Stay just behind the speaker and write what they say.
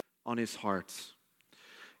on his heart.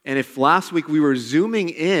 And if last week we were zooming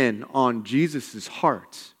in on Jesus'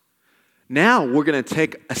 heart, now we're going to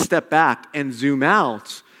take a step back and zoom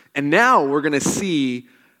out, and now we're going to see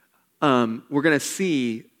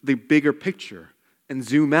the bigger picture and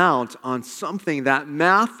zoom out on something that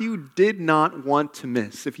Matthew did not want to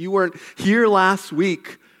miss. If you weren't here last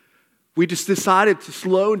week, we just decided to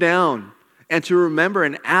slow down and to remember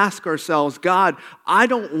and ask ourselves, God, I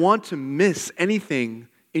don't want to miss anything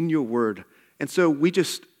in your word. And so we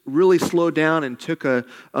just really slowed down and took a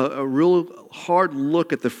real hard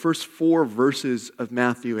look at the first 4 verses of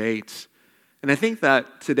Matthew 8. And I think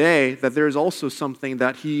that today that there is also something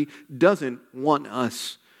that he doesn't want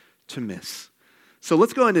us to miss. So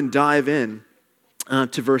let's go ahead and dive in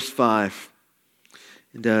to verse 5.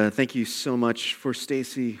 And thank you so much for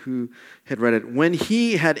Stacy who had read it. When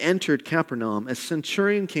he had entered Capernaum, a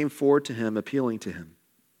centurion came forward to him, appealing to him.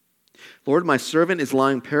 Lord, my servant is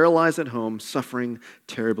lying paralyzed at home, suffering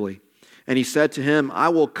terribly. And he said to him, I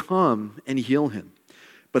will come and heal him.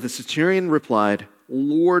 But the centurion replied,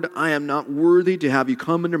 Lord, I am not worthy to have you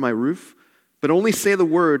come under my roof, but only say the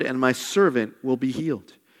word, and my servant will be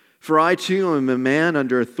healed. For I too am a man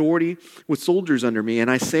under authority with soldiers under me, and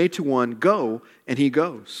I say to one, go, and he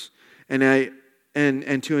goes. And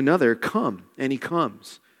to another, come, and he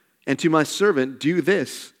comes. And to my servant, do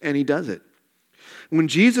this, and he does it. When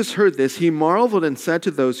Jesus heard this, he marveled and said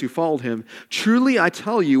to those who followed him, truly I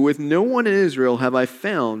tell you, with no one in Israel have I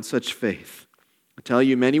found such faith. I tell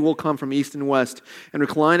you, many will come from east and west and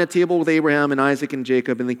recline at table with Abraham and Isaac and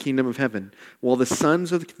Jacob in the kingdom of heaven, while the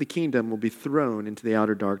sons of the kingdom will be thrown into the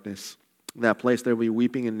outer darkness. In that place there will be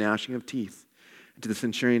weeping and gnashing of teeth. And to the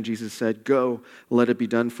centurion Jesus said, go, let it be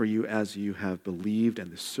done for you as you have believed. And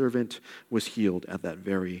the servant was healed at that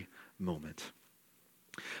very moment.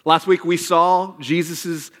 Last week we saw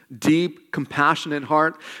Jesus' deep, compassionate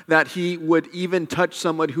heart, that he would even touch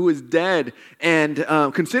someone who is dead and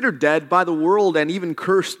considered dead by the world and even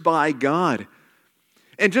cursed by God.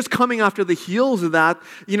 And just coming after the heels of that,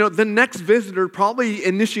 the next visitor probably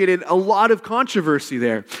initiated a lot of controversy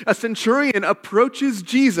there. A centurion approaches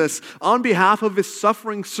Jesus on behalf of his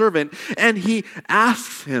suffering servant, and he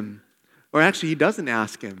asks him, or actually he doesn't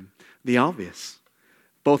ask him, the obvious.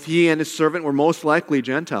 Both he and his servant were most likely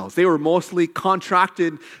Gentiles. They were mostly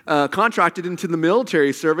contracted into the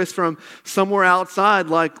military service from somewhere outside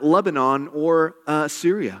like Lebanon or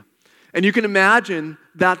Syria. And you can imagine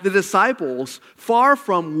that the disciples, far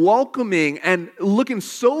from welcoming and looking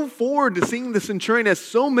so forward to seeing the centurion, as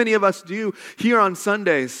so many of us do here on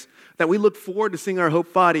Sundays, that we look forward to seeing our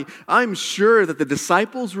Hope Body, I'm sure that the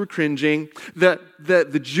disciples were cringing, that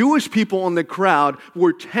the Jewish people in the crowd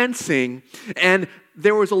were tensing, and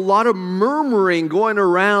there was a lot of murmuring going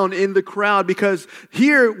around in the crowd because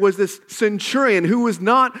here was this centurion who was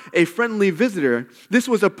not a friendly visitor. This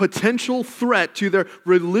was a potential threat to their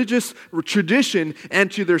religious tradition and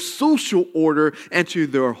to their social order and to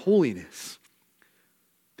their holiness.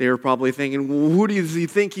 They were probably thinking, well, who does he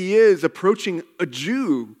think he is approaching a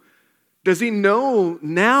Jew? Does he know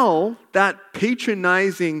now that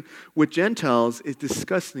patronizing with Gentiles is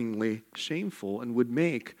disgustingly shameful and would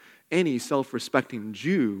make any self-respecting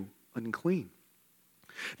Jew unclean?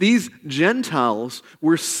 These Gentiles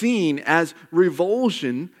were seen as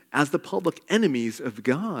revulsion, as the public enemies of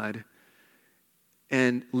God,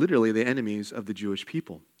 and literally the enemies of the Jewish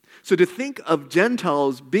people. So to think of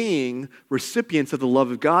Gentiles being recipients of the love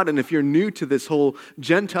of God, and if you're new to this whole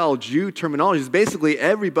Gentile-Jew terminology, it's basically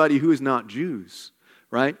everybody who is not Jews,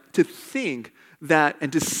 right? To think that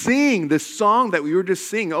and to sing this song that we were just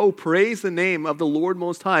singing, oh, praise the name of the Lord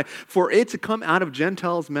Most High, for it to come out of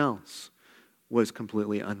Gentiles' mouths was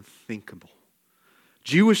completely unthinkable.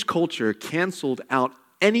 Jewish culture canceled out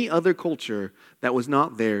any other culture that was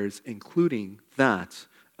not theirs, including that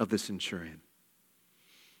of the centurion.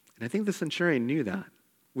 And I think the centurion knew that,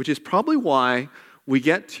 which is probably why we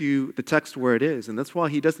get to the text where it is. And that's why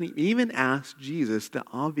he doesn't even ask Jesus the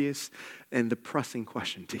obvious and the pressing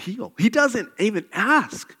question to heal. He doesn't even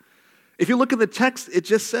ask. If you look at the text, it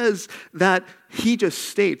just says that he just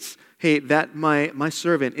states, hey, that my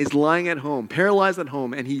servant is lying at home, paralyzed at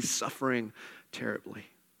home, and he's suffering terribly.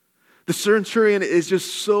 The centurion is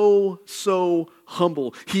just so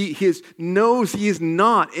humble. He knows he is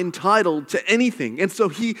not entitled to anything. And so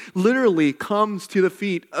he literally comes to the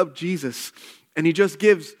feet of Jesus and he just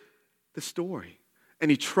gives the story. And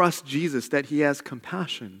he trusts Jesus that he has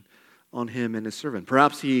compassion on him and his servant.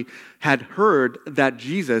 Perhaps he had heard that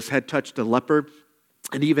Jesus had touched a leper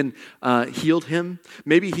and even healed him.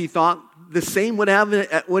 Maybe he thought the same would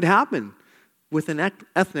happen with an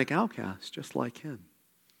ethnic outcast just like him.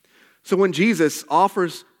 So when Jesus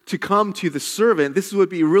offers to come to the servant, this would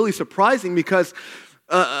be really surprising because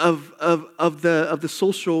of the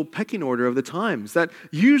social pecking order of the times. That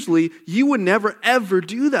usually you would never ever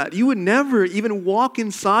do that. You would never even walk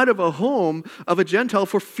inside of a home of a Gentile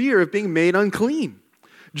for fear of being made unclean.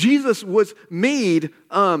 Jesus was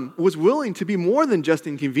willing to be more than just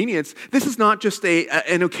inconvenience. This is not just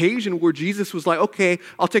an occasion where Jesus was like, okay,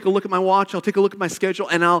 I'll take a look at my watch, I'll take a look at my schedule,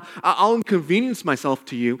 and I'll inconvenience myself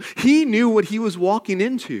to you. He knew what he was walking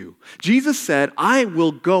into. Jesus said, I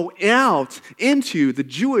will go out into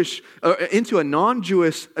into a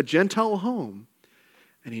non-Jewish, a Gentile home.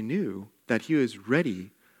 And he knew that he was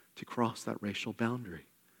ready to cross that racial boundary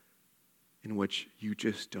in which you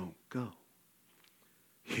just don't go.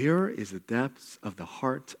 Here is the depths of the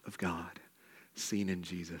heart of God seen in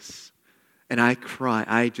Jesus. And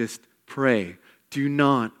I just pray, do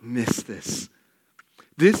not miss this.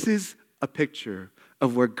 This is a picture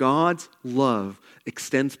of where God's love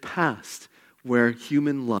extends past where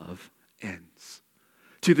human love ends.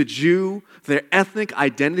 To the Jew, their ethnic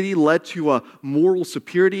identity led to a moral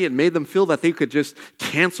superiority. It made them feel that they could just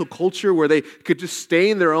cancel culture, where they could just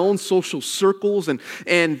stay in their own social circles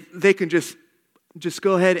and they can just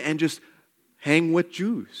go ahead and just hang with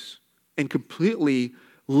Jews and completely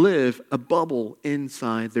live a bubble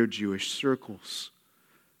inside their Jewish circles.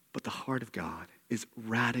 But the heart of God is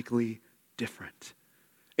radically different.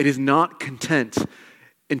 It is not content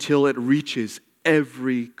until it reaches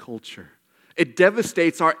every culture. It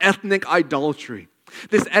devastates our ethnic idolatry.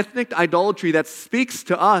 This ethnic idolatry that speaks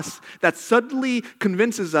to us, that suddenly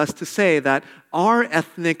convinces us to say that our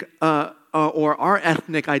ethnic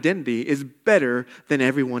identity is better than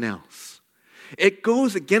everyone else. It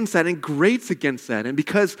goes against that and grates against that. And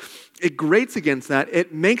because it grates against that,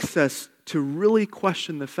 it makes us to really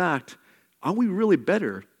question the fact, are we really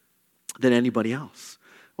better than anybody else?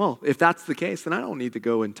 Well, if that's the case, then I don't need to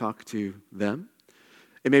go and talk to them.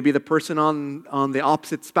 It may be the person on the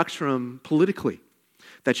opposite spectrum politically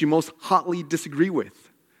that you most hotly disagree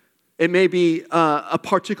with. It may be a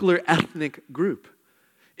particular ethnic group.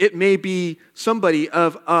 It may be somebody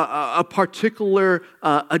of a particular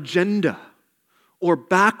agenda or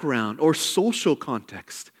background or social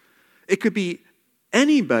context. It could be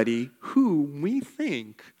anybody who we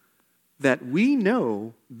think that we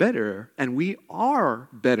know better and we are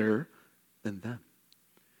better than them.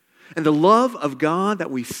 And the love of God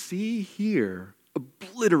that we see here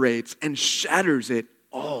obliterates and shatters it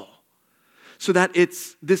all. So that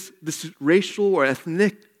it's this racial or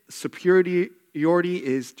ethnic superiority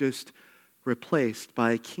is just replaced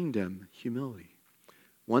by a kingdom humility.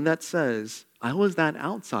 One that says, I was that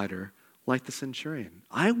outsider like the centurion.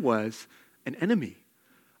 I was an enemy.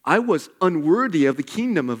 I was unworthy of the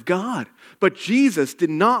kingdom of God. But Jesus did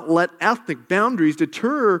not let ethnic boundaries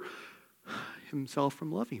deter himself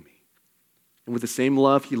from loving me. And with the same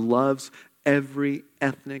love, he loves every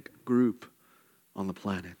ethnic group on the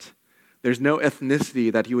planet. There's no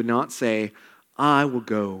ethnicity that he would not say, I will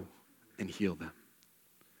go and heal them.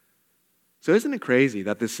 So isn't it crazy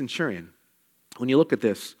that this centurion, when you look at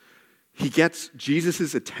this, he gets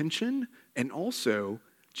Jesus' attention, and also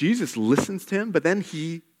Jesus listens to him, but then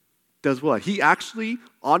he does what? He actually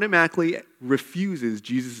automatically refuses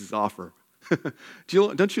Jesus' offer.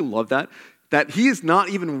 Don't you love that? That he is not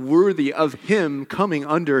even worthy of him coming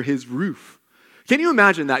under his roof. Can you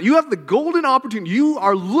imagine that? You have the golden opportunity. You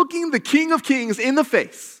are looking the King of Kings in the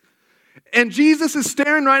face. And Jesus is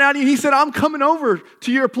staring right at you. He said, I'm coming over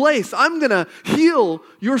to your place. I'm going to heal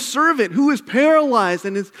your servant who is paralyzed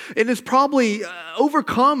and is probably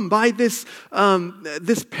overcome by this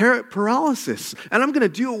paralysis. And I'm going to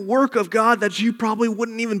do a work of God that you probably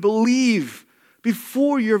wouldn't even believe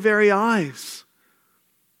before your very eyes.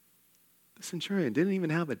 The centurion didn't even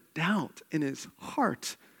have a doubt in his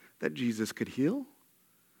heart that Jesus could heal.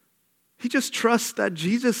 He just trusts that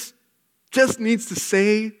Jesus just needs to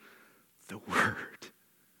say the word.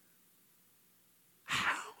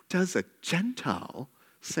 How does a Gentile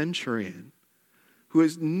centurion who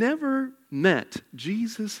has never met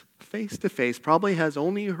Jesus face to face, probably has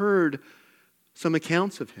only heard some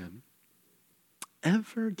accounts of him,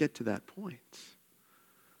 ever get to that point?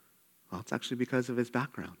 Well, it's actually because of his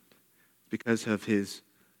background, because of his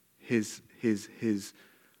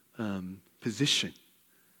position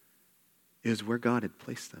is where God had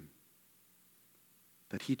placed them.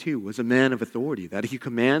 That he too was a man of authority, that he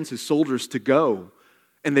commands his soldiers to go,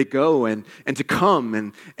 and they go, and to come,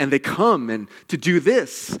 and they come, and to do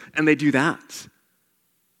this, and they do that.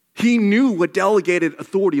 He knew what delegated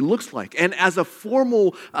authority looks like. And as a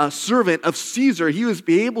formal servant of Caesar, he was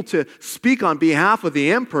able to speak on behalf of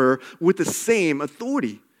the emperor with the same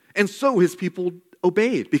authority. And so his people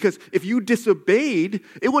obeyed. Because if you disobeyed,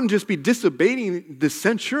 it wouldn't just be disobeying the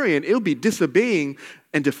centurion, it would be disobeying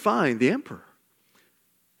and defying the emperor.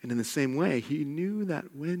 And in the same way, he knew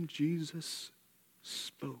that when Jesus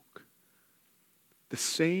spoke, the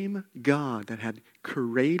same God that had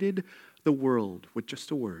created the world with just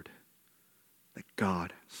a word, that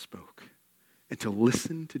God spoke. And to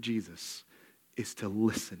listen to Jesus is to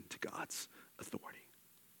listen to God's authority.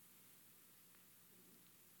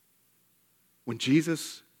 When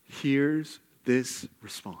Jesus hears this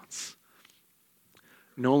response,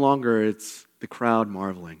 no longer it's the crowd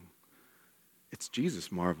marveling. It's Jesus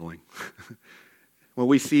marveling. What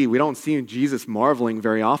we don't see Jesus marveling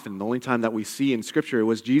very often. The only time that we see in Scripture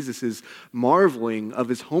was Jesus' marveling of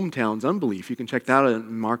his hometown's unbelief. You can check that out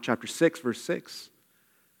in Mark chapter 6, verse 6.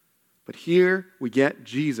 But here we get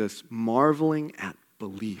Jesus marveling at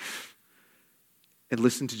belief. And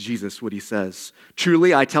listen to Jesus, what he says.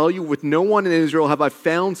 Truly, I tell you, with no one in Israel have I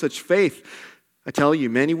found such faith. I tell you,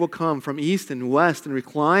 many will come from east and west and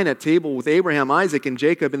recline at table with Abraham, Isaac, and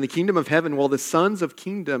Jacob in the kingdom of heaven, while the sons of the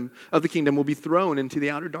kingdom will be thrown into the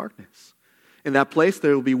outer darkness. In that place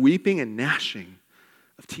there will be weeping and gnashing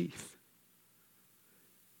of teeth.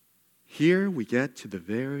 Here we get to the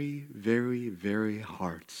very, very, very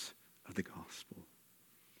heart of the gospel.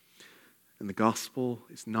 And the gospel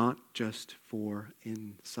is not just for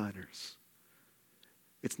insiders.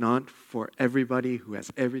 It's not for everybody who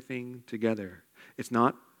has everything together. It's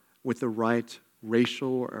not with the right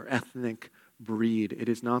racial or ethnic breed. It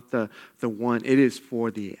is not the one. It is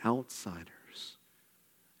for the outsiders.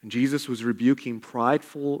 And Jesus was rebuking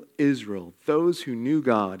prideful Israel, those who knew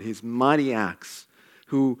God, his mighty acts,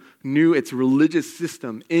 who knew its religious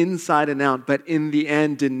system inside and out, but in the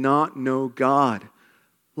end did not know God,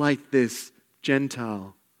 like this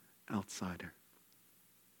Gentile outsider.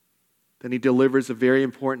 Then he delivers a very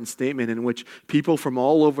important statement in which people from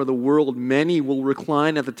all over the world, many will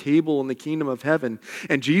recline at the table in the kingdom of heaven.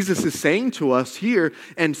 And Jesus is saying to us here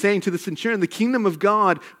and saying to the centurion, the kingdom of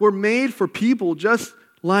God were made for people just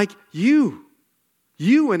like you.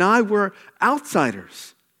 You and I were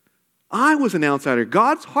outsiders. I was an outsider.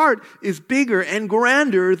 God's heart is bigger and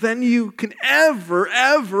grander than you can ever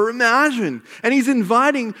imagine. And he's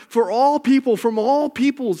inviting for all people from all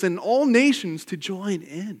peoples and all nations to join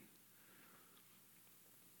in.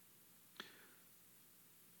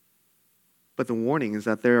 But the warning is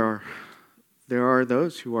that there are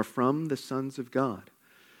those who are from the sons of God.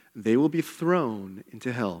 They will be thrown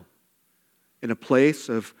into hell in a place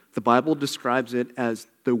of, the Bible describes it as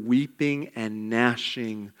the weeping and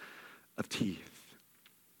gnashing of teeth.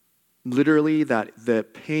 Literally, that the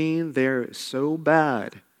pain there is so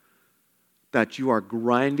bad that you are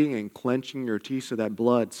grinding and clenching your teeth so that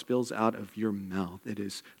blood spills out of your mouth. It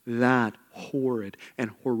is that horrid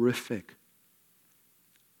and horrific.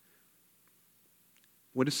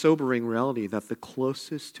 What a sobering reality that the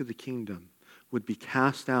closest to the kingdom would be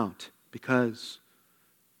cast out because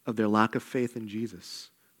of their lack of faith in Jesus,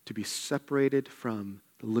 to be separated from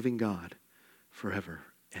the living God forever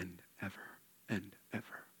and ever and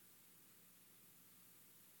ever.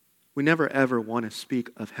 We never ever want to speak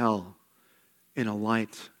of hell in a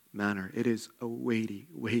light manner. It is a weighty,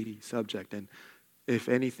 weighty subject, and if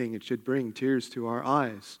anything, it should bring tears to our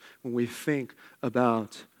eyes when we think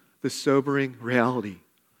about the sobering reality.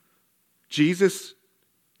 Jesus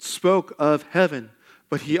spoke of heaven,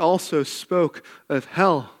 but he also spoke of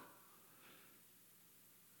hell,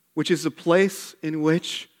 which is a place in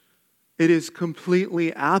which it is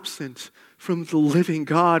completely absent from the living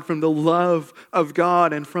God, from the love of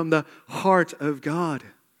God, and from the heart of God.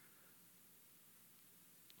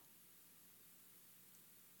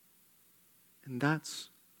 And that's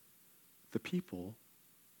the people,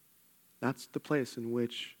 that's the place in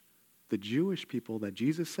which the Jewish people that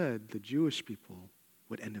Jesus said the Jewish people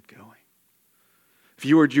would end up going. If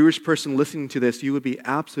you were a Jewish person listening to this, you would be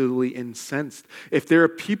absolutely incensed. If there are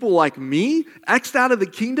people like me, X'd out of the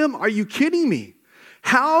kingdom, are you kidding me?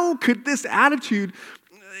 How could this attitude,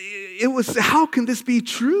 how can this be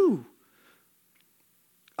true?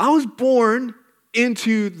 I was born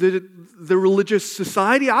into the religious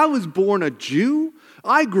society. I was born a Jew.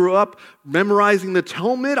 I grew up memorizing the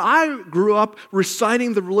Talmud. I grew up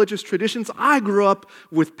reciting the religious traditions. I grew up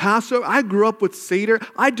with Passover. I grew up with Seder.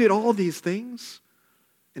 I did all these things.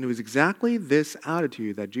 And it was exactly this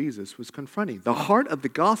attitude that Jesus was confronting. The heart of the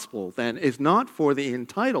gospel, then, is not for the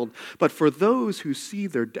entitled, but for those who see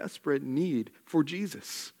their desperate need for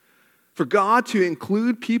Jesus. For God to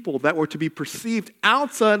include people that were to be perceived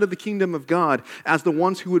outside of the kingdom of God as the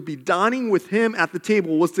ones who would be dining with him at the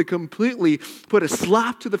table was to completely put a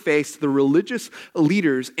slap to the face to the religious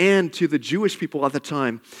leaders and to the Jewish people at the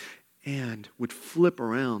time, and would flip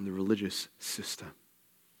around the religious system.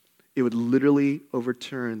 It would literally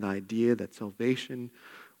overturn the idea that salvation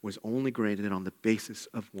was only granted on the basis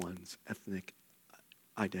of one's ethnic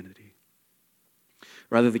identity.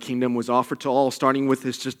 Rather, the kingdom was offered to all, starting with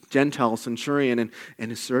his just Gentile centurion and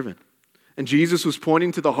his servant. And Jesus was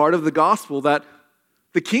pointing to the heart of the gospel that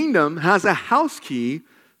the kingdom has a house key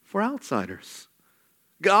for outsiders.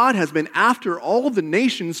 God has been after all the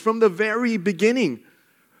nations from the very beginning.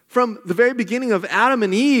 From the very beginning of Adam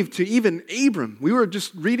and Eve to even Abram. We were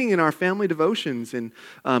just reading in our family devotions in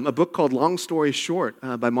a book called Long Story Short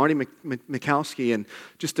by Marty Mikowski, and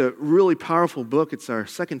just a really powerful book. It's our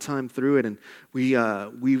second time through it, and we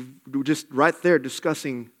were just right there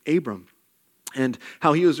discussing Abram and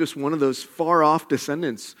how he was just one of those far-off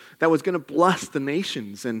descendants that was going to bless the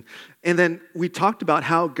nations. And then we talked about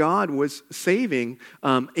how God was saving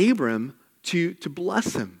Abram to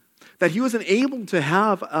bless him. That he wasn't able to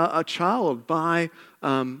have a child by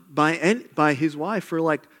his wife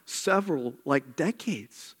for several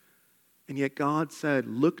decades. And yet God said,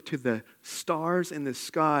 look to the stars in the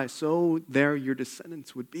sky, so there your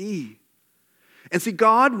descendants would be. And see,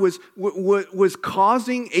 God was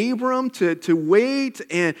causing Abram to wait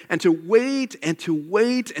and to wait and to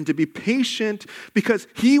wait and to be patient because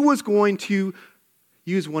he was going to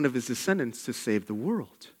use one of his descendants to save the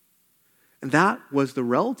world. And that was the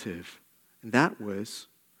relative, and that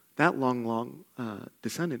long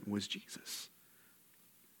descendant was Jesus.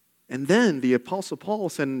 And then the Apostle Paul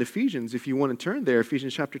said in Ephesians, if you want to turn there,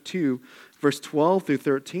 Ephesians chapter 2, verse 12 through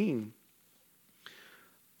 13,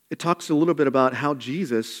 it talks a little bit about how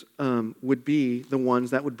Jesus would be the ones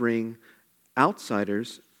that would bring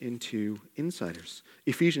outsiders into insiders.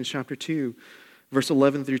 Ephesians chapter 2, verse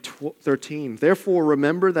 11 through 13. Therefore,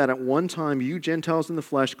 remember that at one time you Gentiles in the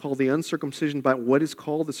flesh called the uncircumcision by what is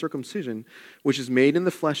called the circumcision, which is made in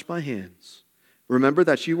the flesh by hands. Remember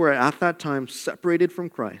that you were at that time separated from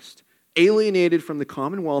Christ, alienated from the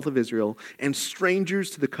commonwealth of Israel, and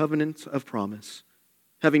strangers to the covenant of promise,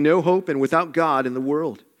 having no hope and without God in the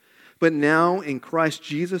world. But now in Christ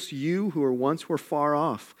Jesus, you who once were far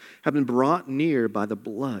off have been brought near by the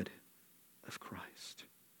blood of Christ.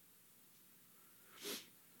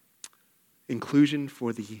 Inclusion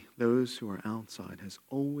for those who are outside has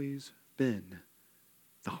always been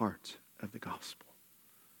the heart of the gospel.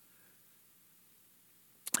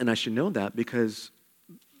 And I should know that because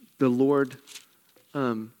the Lord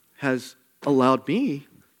has allowed me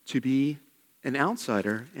to be an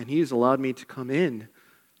outsider, and he has allowed me to come in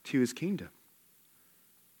to his kingdom.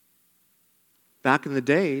 Back in the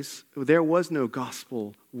days, there was no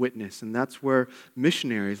gospel witness, and that's where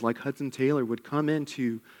missionaries like Hudson Taylor would come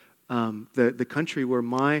into the country where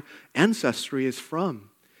my ancestry is from.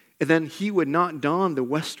 And then he would not don the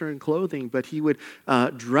Western clothing, but he would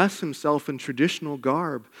dress himself in traditional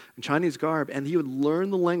garb, in Chinese garb, and he would learn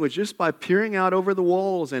the language just by peering out over the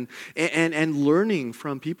walls and learning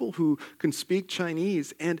from people who can speak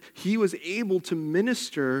Chinese. And he was able to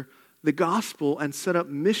minister the gospel and set up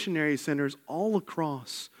missionary centers all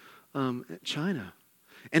across China.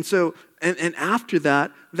 And so, and after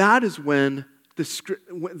that, that's when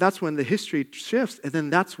the history shifts, and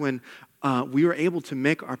then that's when we were able to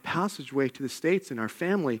make our passageway to the States, and our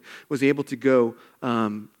family was able to go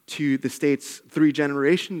to the States 3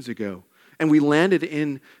 generations ago. And we landed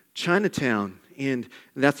in Chinatown, and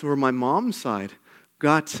that's where my mom's side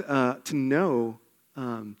got to know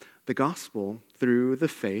the gospel through the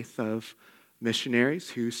faith of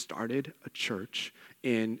missionaries who started a church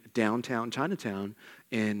in downtown Chinatown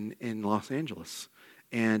in Los Angeles.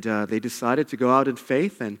 And they decided to go out in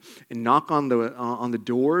faith and knock on the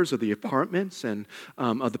doors of the apartments and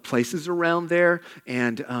of the places around there.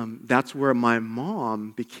 And that's where my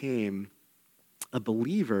mom became a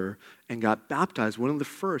believer and got baptized, one of the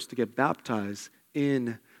first to get baptized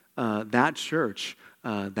in that church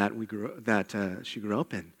that she grew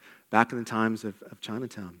up in, back in the times of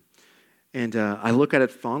Chinatown. And I look at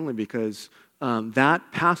it fondly because that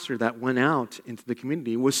pastor that went out into the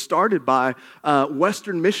community was started by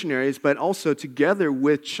Western missionaries, but also together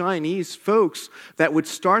with Chinese folks that would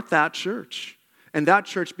start that church. And that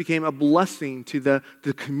church became a blessing to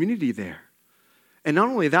the community there. And not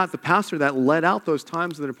only that, the pastor that led out those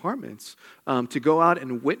times in the apartments to go out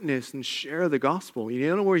and witness and share the gospel.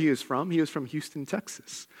 You know where he was from? He was from Houston,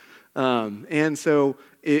 Texas. And so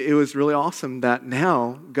it was really awesome that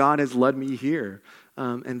now God has led me here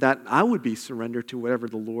and that I would be surrendered to whatever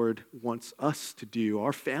the Lord wants us to do,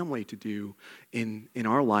 our family to do in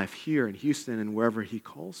our life here in Houston and wherever he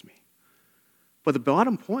calls me. But the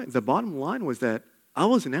bottom line was that I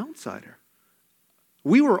was an outsider.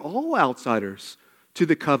 We were all outsiders to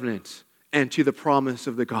the covenant and to the promise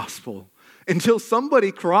of the gospel until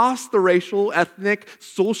somebody crossed the racial, ethnic,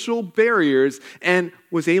 social barriers and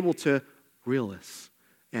was able to reel us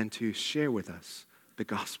and to share with us the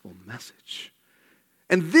gospel message.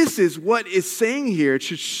 And this is what is saying here. It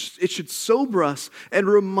should sober us and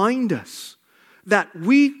remind us that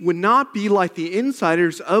we would not be like the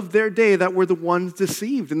insiders of their day that were the ones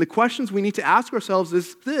deceived. And the questions we need to ask ourselves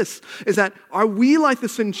is that are we like the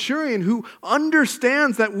centurion who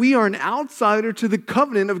understands that we are an outsider to the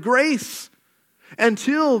covenant of grace?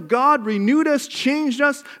 Until God renewed us, changed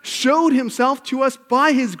us, showed himself to us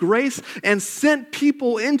by his grace, and sent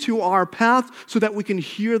people into our path so that we can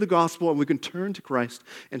hear the gospel and we can turn to Christ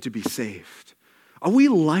and to be saved. Are we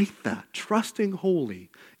like that, trusting wholly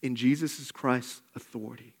in Jesus Christ's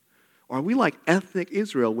authority? Or are we like ethnic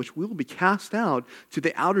Israel, which will be cast out to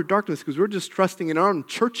the outer darkness because we're just trusting in our own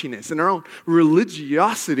churchiness and our own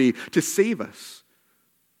religiosity to save us?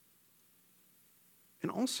 And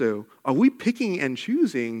also, are we picking and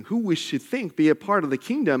choosing who we should think be a part of the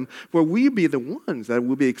kingdom where we be the ones that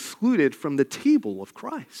will be excluded from the table of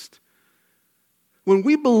Christ? When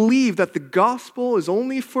we believe that the gospel is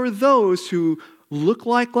only for those who look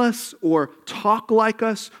like us or talk like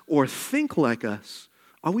us or think like us,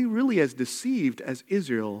 are we really as deceived as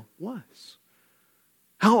Israel was?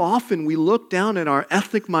 How often we look down at our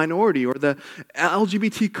ethnic minority or the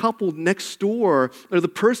LGBT couple next door or the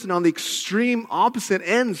person on the extreme opposite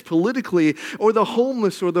ends politically or the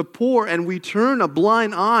homeless or the poor, and we turn a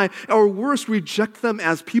blind eye or worse, reject them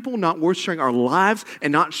as people not worth sharing our lives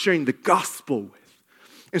and not sharing the gospel with.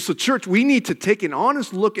 And so, church, we need to take an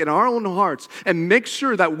honest look at our own hearts and make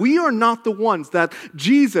sure that we are not the ones that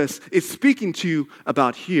Jesus is speaking to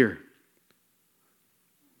about here.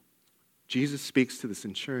 Jesus speaks to the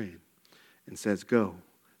centurion and says, "Go,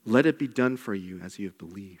 let it be done for you as you have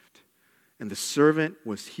believed." And the servant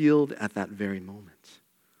was healed at that very moment.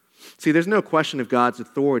 See, there's no question of God's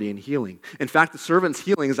authority in healing. In fact, the servant's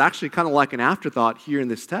healing is actually kind of like an afterthought here in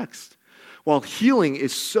this text. While healing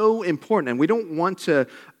is so important, and we don't want to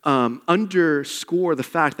underscore the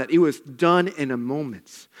fact that it was done in a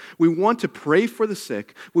moment. We want to pray for the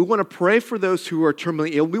sick. We want to pray for those who are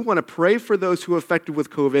terminally ill. We want to pray for those who are affected with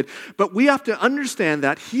COVID. But we have to understand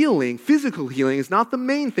that healing, physical healing, is not the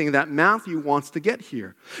main thing that Matthew wants to get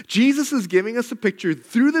here. Jesus is giving us a picture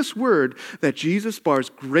through this word that Jesus bears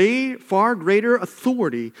far greater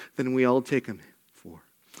authority than we all take him for.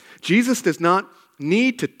 Jesus does not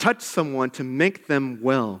need to touch someone to make them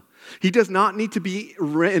well. He does not need to be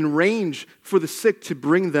in range for the sick to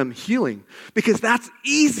bring them healing, because that's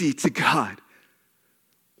easy to God.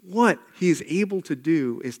 What he is able to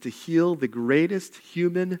do is to heal the greatest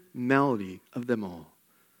human malady of them all,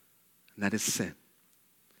 and that is sin.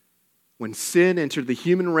 When sin entered the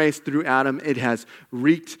human race through Adam, it has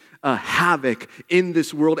wreaked havoc in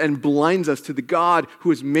this world and blinds us to the God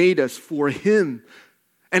who has made us for him.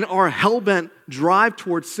 And our hell-bent drive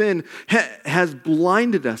towards sin has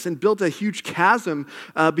blinded us and built a huge chasm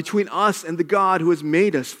between us and the God who has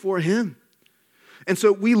made us for him. And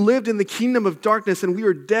so we lived in the kingdom of darkness, and we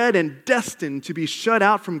were dead and destined to be shut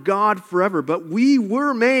out from God forever. But we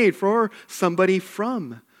were made for somebody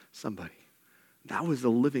from somebody. That was the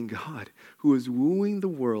living God who was wooing the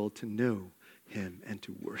world to know him and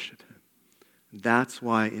to worship him. That's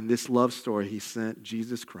why in this love story he sent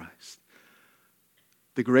Jesus Christ,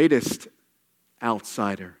 the greatest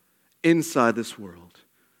outsider inside this world,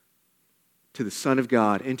 to the Son of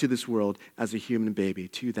God into this world as a human baby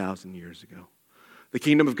 2,000 years ago. The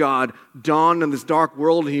kingdom of God dawned in this dark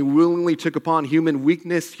world, and he willingly took upon human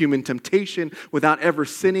weakness, human temptation, without ever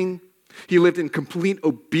sinning. He lived in complete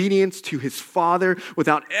obedience to his Father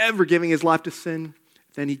without ever giving his life to sin.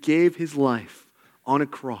 Then he gave his life on a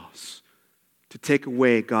cross to take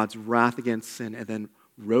away God's wrath against sin, and then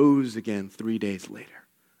rose again 3 days later,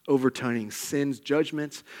 overturning sin's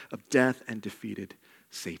judgments of death and defeated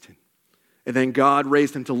Satan. And then God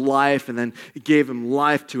raised him to life, and then gave him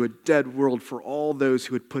life to a dead world for all those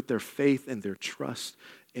who had put their faith and their trust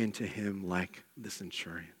into him, like the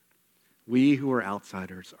centurion. We who are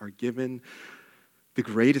outsiders are given the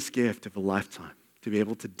greatest gift of a lifetime, to be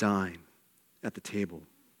able to dine at the table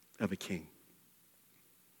of a king.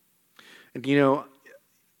 And you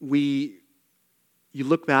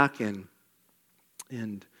look back and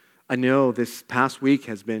I know this past week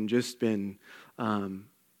has been just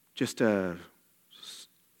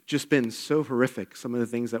just been so horrific, some of the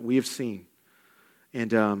things that we have seen.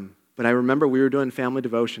 But I remember we were doing family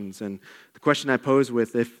devotions, and the question I posed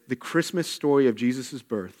with, if the Christmas story of Jesus'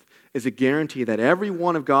 birth is a guarantee that every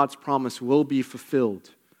one of God's promise will be fulfilled,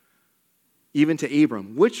 even to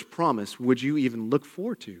Abram, which promise would you even look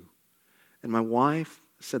forward to? And my wife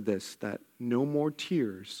said this, that no more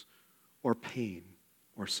tears or pain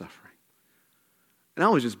or suffering. And I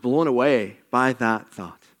was just blown away by that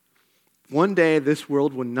thought. One day, this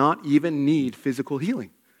world will not even need physical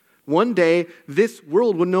healing. One day, this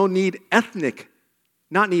world will not need ethnic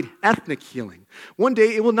healing. One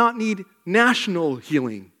day, it will not need national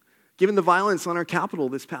healing, given the violence on our capital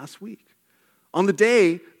this past week. On the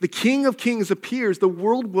day the King of Kings appears, the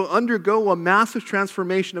world will undergo a massive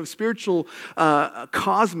transformation of spiritual,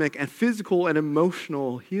 cosmic, and physical and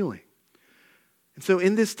emotional healing. And so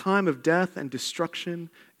in this time of death and destruction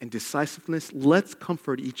and decisiveness, let's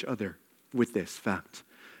comfort each other with this fact,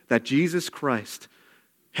 that Jesus Christ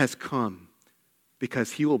has come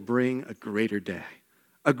because he will bring a greater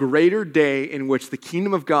day in which the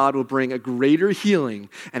kingdom of God will bring a greater healing,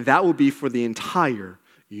 and that will be for the entire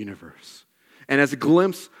universe. And as a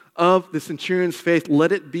glimpse of the centurion's faith,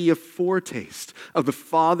 let it be a foretaste of the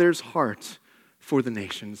Father's heart for the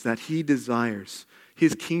nations, that he desires.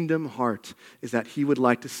 His kingdom heart is that he would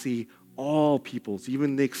like to see all peoples,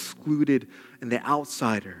 even the excluded and the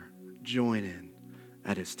outsider, join in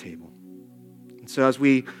at his table. And so as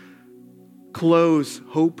we close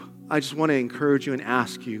Hope, I just want to encourage you and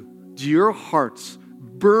ask you, do your hearts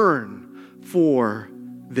burn for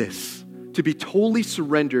this? To be totally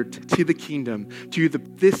surrendered to the kingdom, to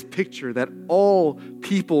this picture that all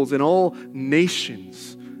peoples and all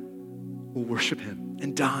nations will worship him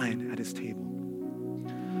and dine at his table.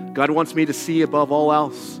 God wants me to see above all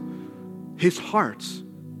else his heart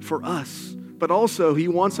for us, but also he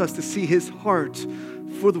wants us to see his heart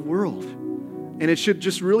for the world. And it should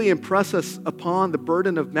just really impress us upon the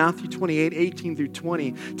burden of Matthew 28, 18 through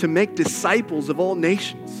 20, to make disciples of all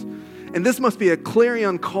nations. And this must be a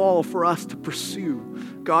clarion call for us to pursue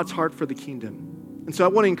God's heart for the kingdom. And so I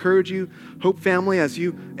want to encourage you, Hope family, as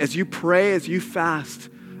you pray, as you fast,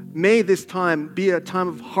 may this time be a time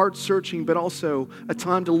of heart searching, but also a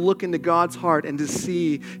time to look into God's heart and to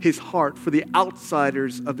see his heart for the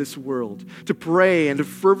outsiders of this world. To pray and to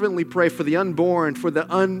fervently pray for the unborn, for the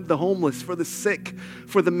homeless, for the sick,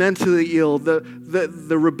 for the mentally ill, the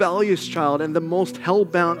rebellious child, and the most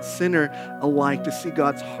hell-bound sinner alike, to see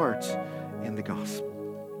God's heart in the gospel.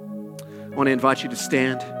 I want to invite you to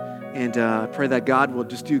stand and pray that God will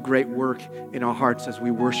just do great work in our hearts as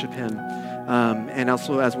we worship him. And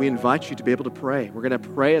also as we invite you to be able to pray. We're going to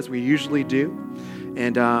pray as we usually do.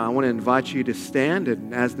 And I want to invite you to stand,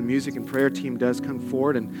 and as the music and prayer team does come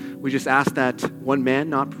forward, and we just ask that one man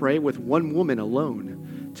not pray with one woman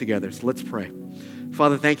alone together. So let's pray.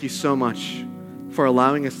 Father, thank you so much for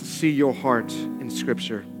allowing us to see your heart in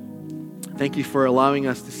Scripture. Thank you for allowing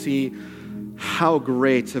us to see how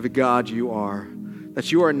great of a God you are.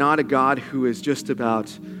 That you are not a God who is just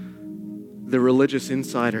about the religious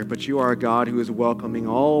insider, but you are a God who is welcoming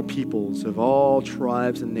all peoples of all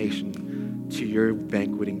tribes and nations to your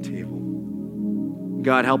banqueting table.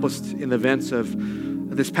 God, help us in the events of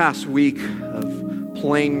this past week of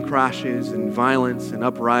plane crashes and violence and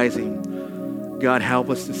uprising. God, help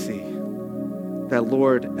us to see that,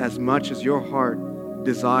 Lord, as much as your heart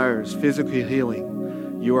desires physical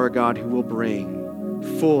healing, you are a God who will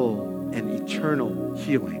bring full and eternal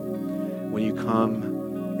healing when you come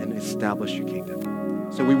and establish your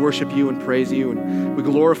kingdom. So we worship you and praise you, and we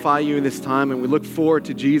glorify you in this time, and we look forward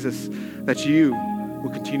to Jesus, that you will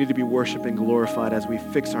continue to be worshiped and glorified as we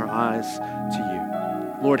fix our eyes to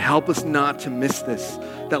you. Lord, help us not to miss this,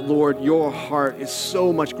 that, Lord, your heart is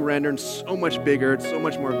so much grander and so much bigger and so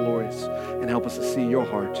much more glorious, and help us to see your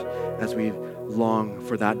heart as we long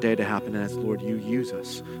for that day to happen, and as, Lord, you use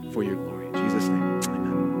us for your glory. In Jesus' name.